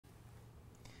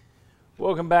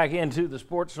Welcome back into the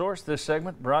Sports Source. This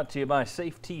segment brought to you by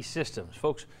Safety Systems.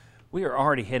 Folks, we are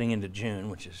already heading into June,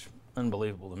 which is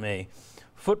unbelievable to me.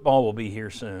 Football will be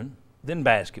here soon, then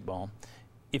basketball.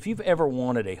 If you've ever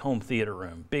wanted a home theater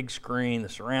room, big screen, the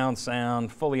surround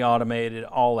sound, fully automated,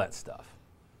 all that stuff,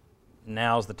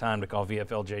 now's the time to call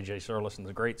VFL JJ Surlis and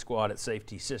the great squad at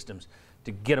Safety Systems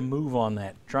to get a move on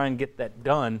that. Try and get that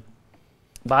done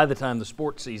by the time the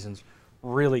sports seasons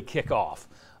really kick off.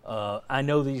 I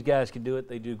know these guys can do it.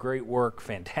 They do great work,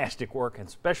 fantastic work, and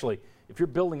especially if you're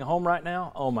building a home right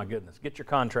now, oh my goodness, get your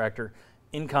contractor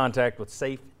in contact with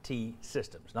Safety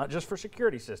Systems, not just for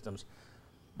security systems,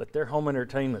 but their home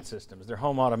entertainment systems, their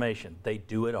home automation. They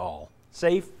do it all.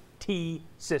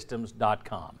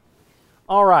 SafetySystems.com.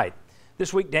 All right,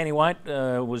 this week Danny White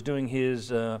was doing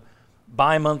his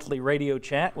bi-monthly radio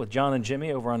chat with John and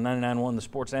Jimmy over on 99.1 The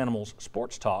Sports Animals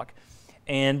Sports Talk.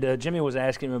 And Jimmy was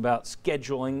asking him about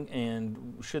scheduling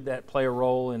and should that play a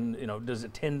role in, does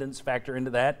attendance factor into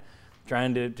that,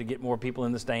 trying to get more people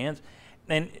in the stands.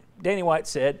 And Danny White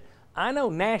said, I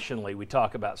know nationally we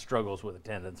talk about struggles with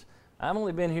attendance. I've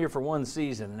only been here for one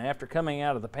season, and after coming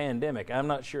out of the pandemic, I'm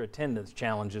not sure attendance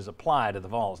challenges apply to the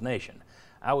Vols Nation.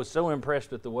 I was so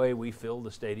impressed with the way we filled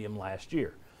the stadium last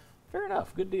year. Fair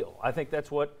enough, good deal. I think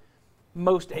that's what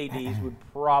most ADs would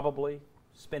probably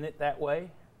spin it that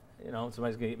way.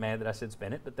 Somebody's going to get mad that I said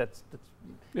spin it, but that's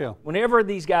yeah. Whenever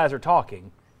these guys are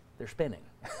talking, they're spinning.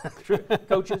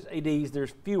 Coaches, ADs,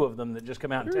 there's few of them that just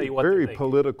come out and tell you what they're thinking. Very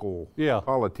political,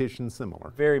 politicians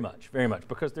similar. Very much,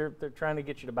 because they're trying to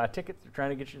get you to buy tickets, they're trying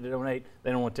to get you to donate,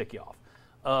 they don't want to tick you off.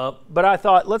 But I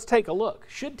thought, let's take a look.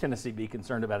 Should Tennessee be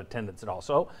concerned about attendance at all?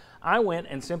 So I went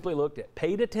and simply looked at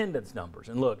paid attendance numbers,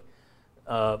 and look,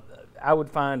 I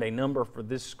would find a number for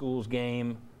this school's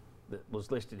game that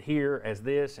was listed here as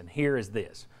this and here as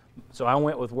this. So I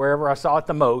went with wherever I saw it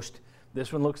the most.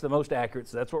 This one looks the most accurate,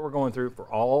 so that's what we're going through for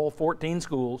all 14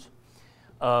 schools.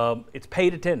 It's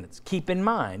paid attendance. Keep in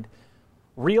mind,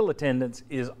 real attendance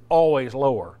is always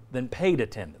lower than paid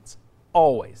attendance,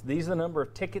 always. These are the number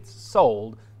of tickets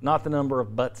sold, not the number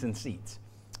of butts and seats.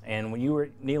 And when you were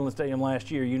at Neyland Stadium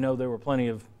last year, there were plenty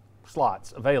of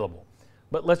slots available.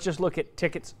 But let's just look at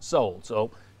tickets sold.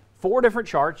 So 4 different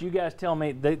charts. You guys tell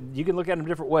me, you can look at them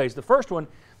different ways. The first one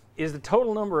is the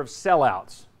total number of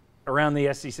sellouts around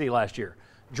the SEC last year.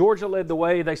 Georgia led the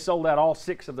way. They sold out all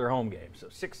 6 of their home games. So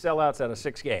 6 sellouts out of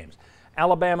 6 games.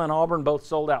 Alabama and Auburn both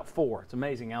sold out 4. It's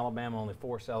amazing. Alabama only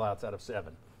 4 sellouts out of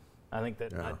 7. I think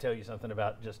that might tell you something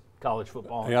about just college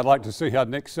football. Hey, I'd like to see how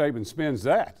Nick Saban spins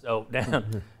that. So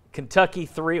down Kentucky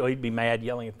 3. Oh, he'd be mad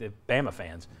yelling at the Bama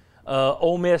fans.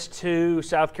 Ole Miss 2,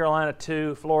 South Carolina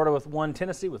 2, Florida with 1,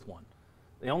 Tennessee with 1.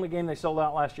 The only game they sold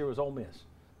out last year was Ole Miss.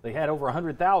 They had over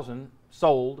 100,000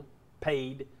 sold,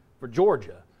 paid for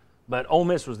Georgia, but Ole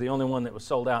Miss was the only one that was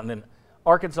sold out. And then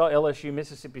Arkansas, LSU,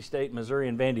 Mississippi State, Missouri,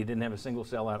 and Vandy didn't have a single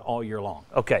sellout all year long.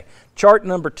 Okay, chart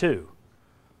number 2,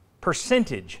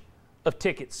 percentage of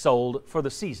tickets sold for the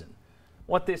season.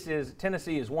 What this is,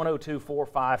 Tennessee is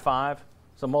 102,455,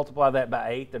 so multiply that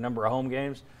by 8, the number of home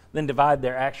games. Then divide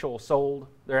their actual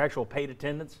paid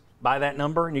attendance by that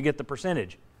number, and you get the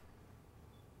percentage.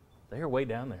 They're way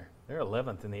down there. They're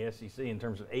 11th in the SEC in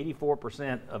terms of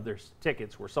 84% of their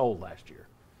tickets were sold last year,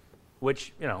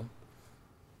 which,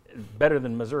 is better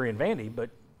than Missouri and Vandy, but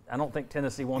I don't think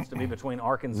Tennessee wants to be between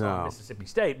Arkansas and Mississippi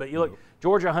State. But you look,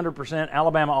 Georgia 100%,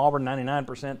 Alabama, Auburn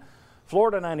 99%,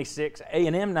 Florida 96%,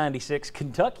 A&M 96%,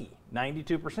 Kentucky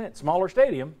 92%. Smaller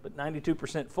stadium, but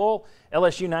 92% full.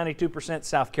 LSU 92%,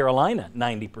 South Carolina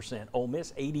 90%, Ole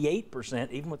Miss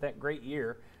 88%, even with that great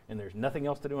year, and there's nothing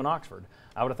else to do in Oxford.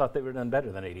 I would have thought they would have done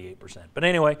better than 88%. But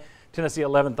anyway, Tennessee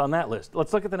 11th on that list.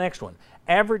 Let's look at the next one.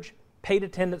 Average paid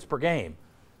attendance per game.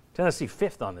 Tennessee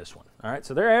 5th on this one. All right,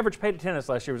 so their average paid attendance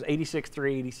last year was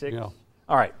 86,386. Yeah.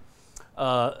 All right,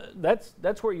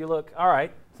 that's where you look. All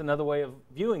right, it's another way of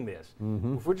viewing this.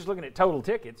 Mm-hmm. If we're just looking at total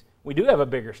tickets, we do have a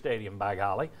bigger stadium, by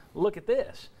golly. Look at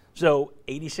this. So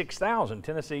 86,000,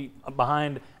 Tennessee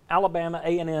behind Alabama,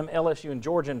 A&M, LSU, and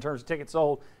Georgia in terms of tickets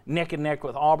sold, neck and neck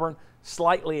with Auburn,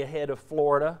 slightly ahead of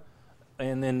Florida,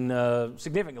 and then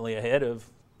significantly ahead of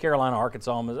Carolina,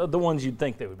 Arkansas, the ones you'd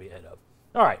think they would be ahead of.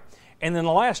 All right, and then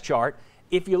the last chart,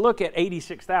 if you look at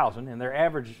 86,000 and their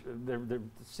average, their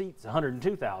seats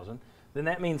 102,000, then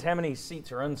that means how many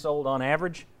seats are unsold on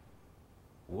average?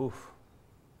 Woof.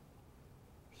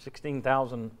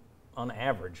 16,000 on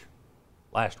average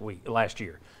last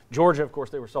year. Georgia, of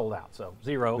course, they were sold out, so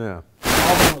 0. Yeah.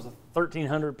 Auburn was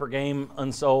 1,300 per game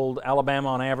unsold. Alabama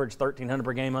on average 1,300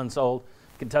 per game unsold.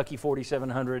 Kentucky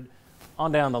 4,700.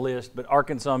 On down the list, but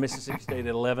Arkansas, Mississippi State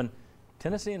at 11.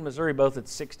 Tennessee and Missouri both at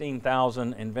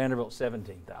 16,000 and Vanderbilt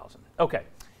 17,000. Okay,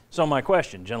 so my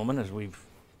question, gentlemen, as we've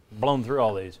blown through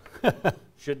all these,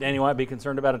 should Danny White be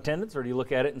concerned about attendance, or do you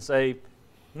look at it and say,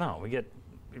 no, we get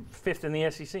fifth in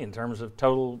the SEC in terms of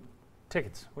total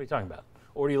tickets? What are you talking about?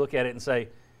 Or do you look at it and say,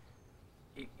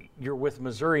 you're with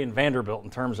Missouri and Vanderbilt in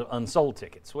terms of unsold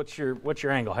tickets? What's your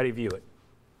angle? How do you view it?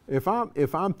 If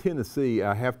I'm Tennessee,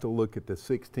 I have to look at the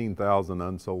 16,000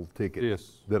 unsold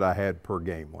tickets that I had per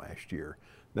game last year.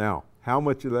 Now, how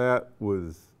much of that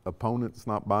was opponents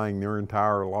not buying their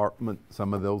entire allotment?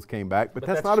 Some of those came back, but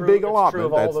that's not a big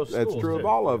allotment. That's true of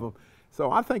all of them.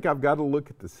 So I think I've got to look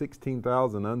at the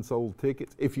 16,000 unsold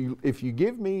tickets. If you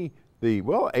give me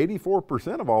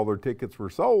 84% of all their tickets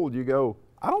were sold, you go,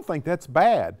 I don't think that's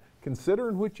bad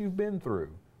considering what you've been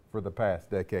through for the past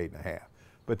decade and a half.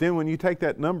 But then when you take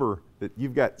that number that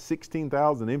you've got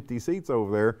 16,000 empty seats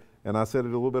over there, and I said it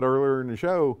a little bit earlier in the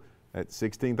show, at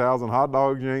 16,000 hot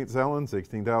dogs you ain't selling,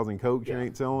 16,000 Cokes you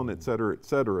ain't selling, et cetera, et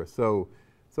cetera. So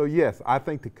yes, I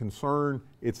think the concern,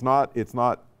 it's not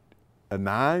a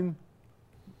 9,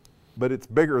 but it's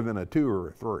bigger than a 2 or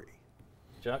a 3.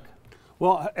 Chuck?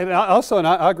 Well, and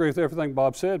I agree with everything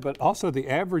Bob said, but also the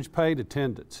average paid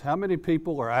attendance. How many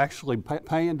people are actually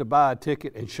paying to buy a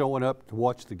ticket and showing up to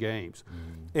watch the games?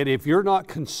 And if you're not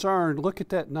concerned, look at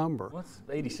that number. What's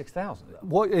 86,000?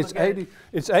 Well, it's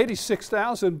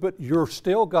 86,000, but you're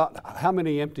still got how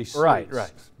many empty seats? Right.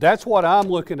 That's what I'm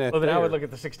looking at. Well, then I would look at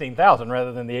the 16,000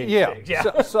 rather than the 86.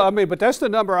 Yeah. So I mean, but that's the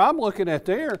number I'm looking at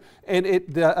there, and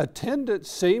the attendance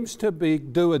seems to be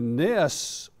doing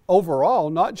this overall,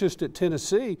 not just at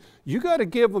Tennessee. You got to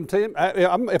give them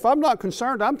if I'm not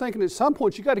concerned, I'm thinking at some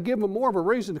point you got to give them more of a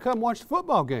reason to come watch the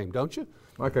football game, don't you?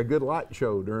 Like a good light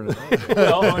show during the night.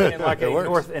 Well, and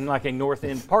like a north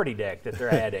end party deck that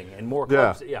they're adding, and more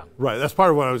clubs. Yeah. Right. That's part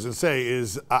of what I was going to say.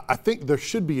 Is I think there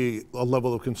should be a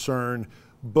level of concern,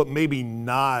 but maybe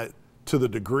not to the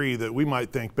degree that we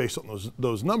might think based on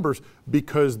those numbers,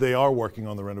 because they are working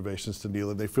on the renovations to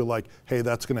Neyland. They feel like, hey,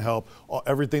 that's going to help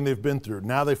everything they've been through.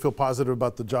 Now they feel positive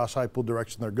about the Josh Heupel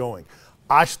direction they're going.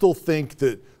 I still think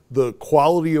that the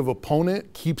quality of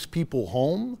opponent keeps people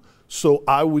home, so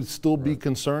I would still be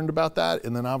concerned about that.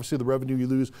 And then obviously the revenue you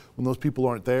lose when those people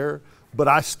aren't there. But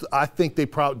I think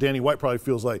Danny White probably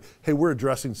feels like, hey, we're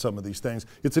addressing some of these things.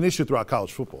 It's an issue throughout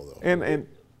college football, though. And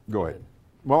go ahead.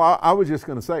 Well, I was just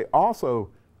going to say,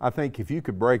 also, I think if you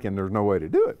could break, and there's no way to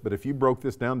do it, but if you broke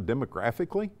this down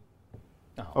demographically,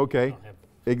 okay,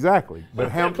 exactly. But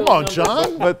how? Come on,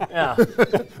 John. But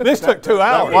this took 2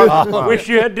 hours. Wish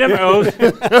you had demos.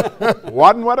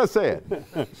 Wasn't what I said.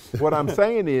 What I'm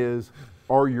saying is,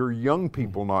 are your young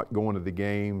people not going to the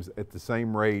games at the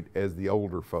same rate as the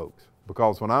older folks?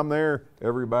 Because when I'm there,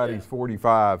 everybody's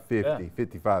 45, 50,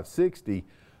 55, 60.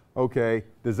 Okay,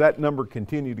 does that number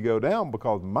continue to go down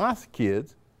because my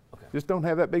kids just don't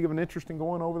have that big of an interest in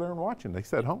going over there and watching? They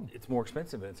sit home. It's more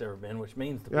expensive than it's ever been, which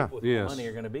means the people with more money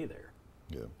are going to be there.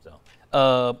 Yeah.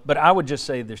 So, but I would just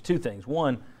say there's 2 things.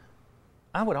 One,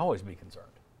 I would always be concerned.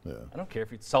 Yeah. I don't care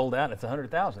if it's sold out and it's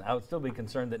 100,000. I would still be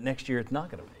concerned that next year it's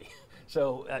not going to be.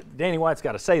 So Danny White's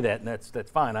got to say that, and that's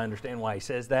fine. I understand why he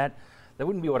says that. That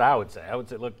wouldn't be what I would say. I would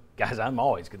say, look, guys, I'm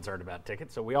always concerned about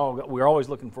tickets. So we're always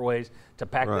looking for ways to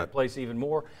pack that place even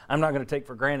more. I'm not going to take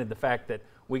for granted the fact that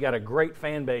we got a great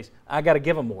fan base. I got to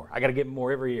give them more. I got to give them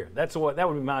more every year. That would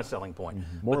be my selling point.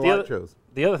 More light shows.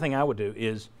 The other thing I would do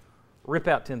is rip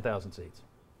out 10,000 seats.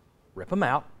 Rip them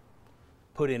out.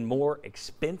 Put in more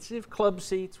expensive club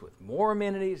seats with more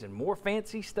amenities and more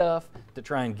fancy stuff to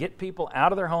try and get people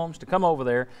out of their homes to come over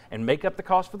there and make up the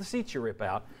cost for the seats you rip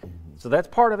out. So that's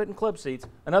part of it in club seats.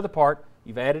 Another part,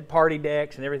 you've added party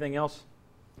decks and everything else.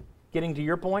 Getting to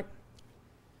your point,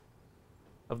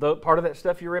 of the part of that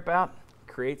stuff you rip out,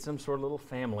 create some sort of little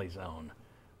family zone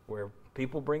where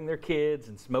people bring their kids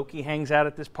and Smokey hangs out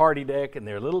at this party deck and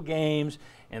their little games,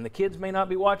 and the kids may not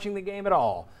be watching the game at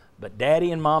all. But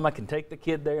Daddy and Mama can take the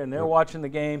kid there, and they're watching the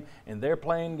game, and they're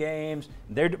playing games.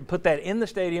 They're put that in the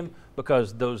stadium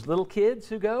because those little kids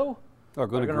who go are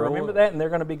going to remember that, and they're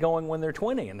going to be going when they're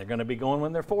 20, and they're going to be going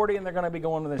when they're 40, and they're going to be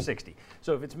going when they're 60.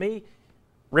 So if it's me,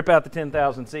 rip out the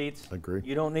 10,000 seats. Agree.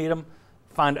 You don't need them.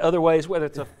 Find other ways, whether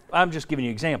it's I'm just giving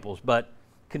you examples, but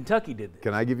Kentucky did this.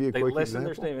 Can I give you a quick example? They lessened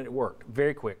their statement. It worked.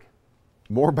 Very quick.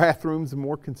 More bathrooms and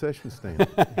more concession stands.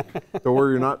 So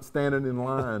where you're not standing in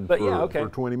line for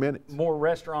 20 minutes. More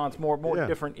restaurants, more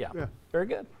different. Yeah, very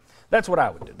good. That's what I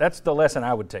would do. That's the lesson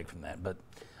I would take from that. But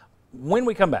when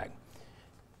we come back,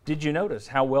 did you notice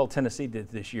how well Tennessee did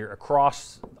this year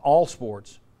across all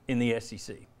sports in the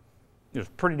SEC? It was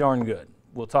pretty darn good.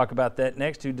 We'll talk about that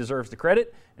next, who deserves the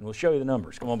credit, and we'll show you the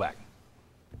numbers. Come on back.